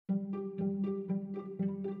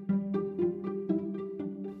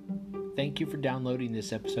Thank you for downloading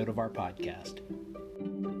this episode of our podcast.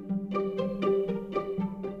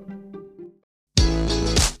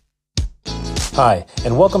 Hi,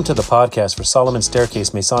 and welcome to the podcast for Solomon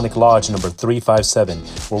Staircase Masonic Lodge number 357,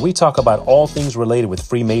 where we talk about all things related with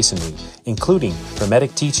Freemasonry, including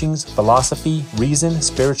Hermetic teachings, philosophy, reason,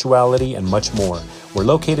 spirituality, and much more. We're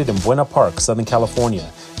located in Buena Park, Southern California.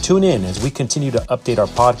 Tune in as we continue to update our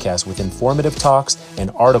podcast with informative talks and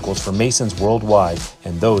articles for Masons worldwide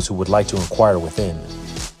and those who would like to inquire within.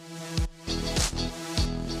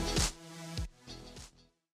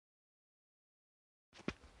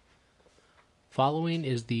 Following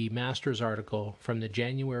is the Master's article from the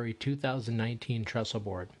January 2019 Trestle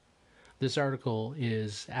Board. This article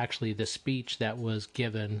is actually the speech that was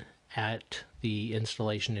given at the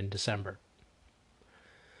installation in December.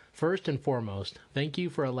 First and foremost, thank you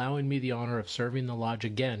for allowing me the honor of serving the Lodge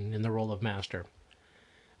again in the role of Master.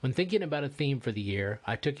 When thinking about a theme for the year,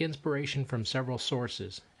 I took inspiration from several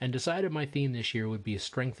sources and decided my theme this year would be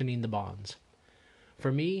strengthening the bonds.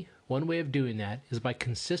 For me, one way of doing that is by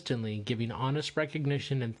consistently giving honest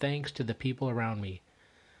recognition and thanks to the people around me.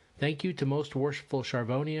 Thank you to Most Worshipful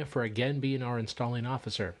Charvonia for again being our installing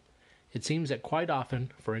officer. It seems that quite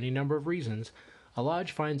often, for any number of reasons, a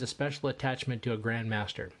lodge finds a special attachment to a Grand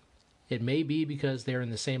Master. It may be because they are in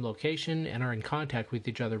the same location and are in contact with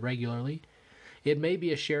each other regularly. It may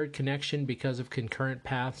be a shared connection because of concurrent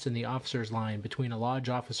paths in the officer's line between a lodge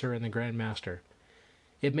officer and the Grand Master.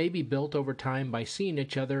 It may be built over time by seeing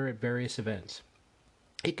each other at various events.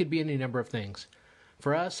 It could be any number of things.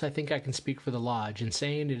 For us, I think I can speak for the Lodge in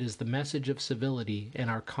saying it is the message of civility and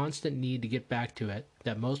our constant need to get back to it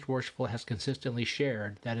that Most Worshipful has consistently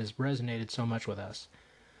shared that has resonated so much with us.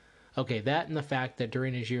 Okay, that and the fact that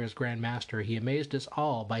during his year as Grand Master, he amazed us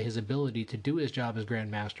all by his ability to do his job as Grand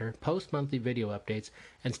Master, post monthly video updates,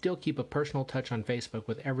 and still keep a personal touch on Facebook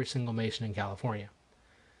with every single Mason in California.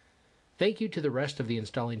 Thank you to the rest of the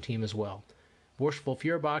installing team as well. Worshipful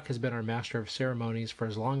Feuerbach has been our Master of Ceremonies for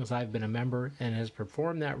as long as I've been a member and has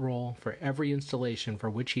performed that role for every installation for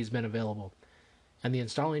which he's been available. And the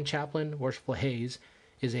installing chaplain, Worshipful Hayes,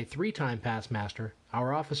 is a 3-time past master,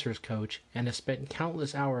 our officer's coach, and has spent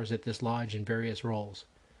countless hours at this lodge in various roles.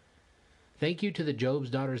 Thank you to the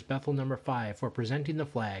Job's Daughters Bethel No. 5 for presenting the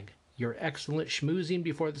flag, your excellent schmoozing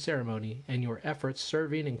before the ceremony, and your efforts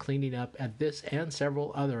serving and cleaning up at this and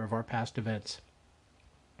several other of our past events.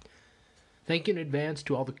 Thank you in advance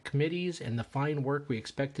to all the committees and the fine work we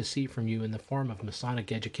expect to see from you in the form of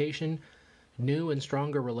Masonic education, new and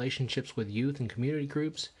stronger relationships with youth and community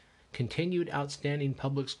groups, continued outstanding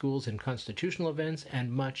public schools and constitutional events, and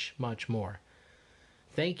much, much more.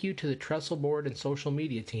 Thank you to the Trestle Board and social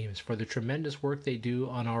media teams for the tremendous work they do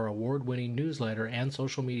on our award-winning newsletter and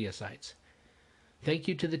social media sites. Thank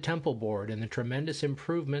you to the Temple Board and the tremendous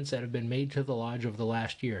improvements that have been made to the Lodge over the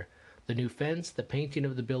last year. The new fence, the painting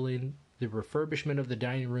of the building, the refurbishment of the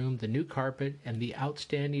dining room, the new carpet, and the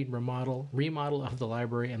outstanding remodel of the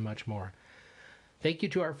library, and much more. Thank you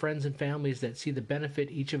to our friends and families that see the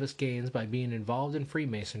benefit each of us gains by being involved in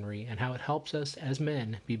Freemasonry and how it helps us as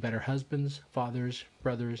men be better husbands, fathers,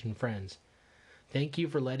 brothers, and friends. Thank you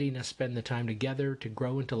for letting us spend the time together to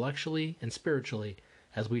grow intellectually and spiritually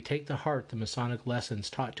as we take to heart the Masonic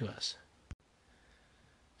lessons taught to us.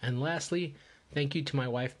 And lastly, thank you to my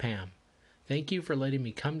wife Pam. Thank you for letting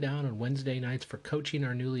me come down on Wednesday nights for coaching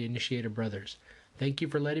our newly initiated brothers. Thank you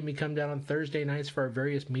for letting me come down on Thursday nights for our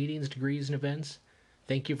various meetings, degrees, and events.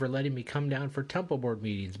 Thank you for letting me come down for Temple Board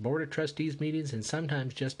meetings, Board of Trustees meetings, and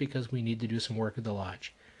sometimes just because we need to do some work at the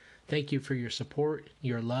Lodge. Thank you for your support,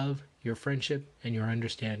 your love, your friendship, and your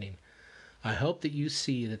understanding. I hope that you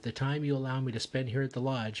see that the time you allow me to spend here at the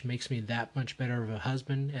Lodge makes me that much better of a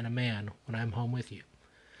husband and a man when I'm home with you.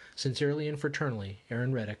 Sincerely and fraternally,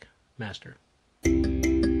 Aaron Reddick, Master.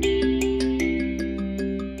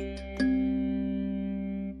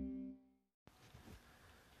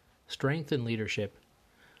 Strength and leadership.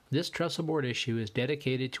 This Trestle Board issue is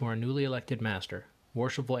dedicated to our newly elected Master.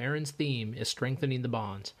 Worshipful Aaron's theme is strengthening the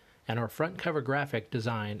bonds, and our front cover graphic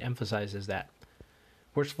design emphasizes that.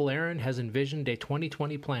 Worshipful Aaron has envisioned a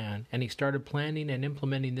 2020 plan, and he started planning and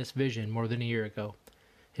implementing this vision more than a year ago.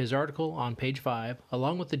 His article on page 5,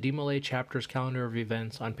 along with the DMLA chapter's calendar of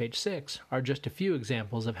events on page 6, are just a few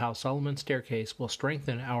examples of how Solomon's Staircase will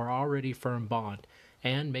strengthen our already firm bond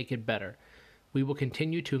and make it better. We will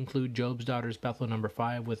continue to include Job's Daughters Bethel No.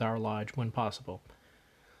 5 with our lodge when possible.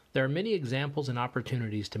 There are many examples and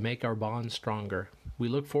opportunities to make our bonds stronger. We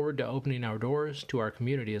look forward to opening our doors to our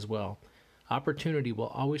community as well. Opportunity will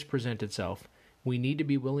always present itself. We need to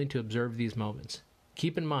be willing to observe these moments.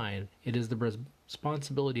 Keep in mind, it is the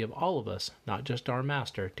responsibility of all of us, not just our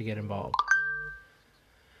master, to get involved.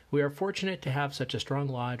 We are fortunate to have such a strong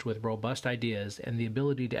lodge with robust ideas and the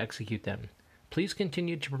ability to execute them. Please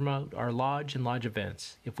continue to promote our lodge and lodge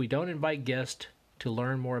events. If we don't invite guests to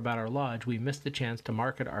learn more about our lodge, we miss the chance to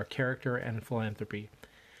market our character and philanthropy.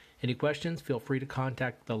 Any questions, feel free to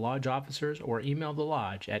contact the lodge officers or email the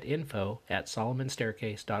lodge at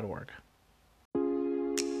info@solomonstaircase.org.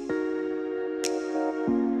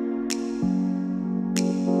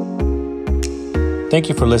 Thank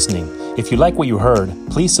you for listening. If you like what you heard,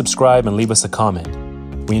 please subscribe and leave us a comment.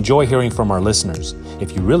 We enjoy hearing from our listeners.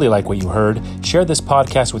 If you really like what you heard, share this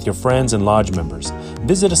podcast with your friends and lodge members.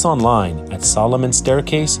 Visit us online at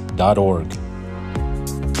solomonstaircase.org.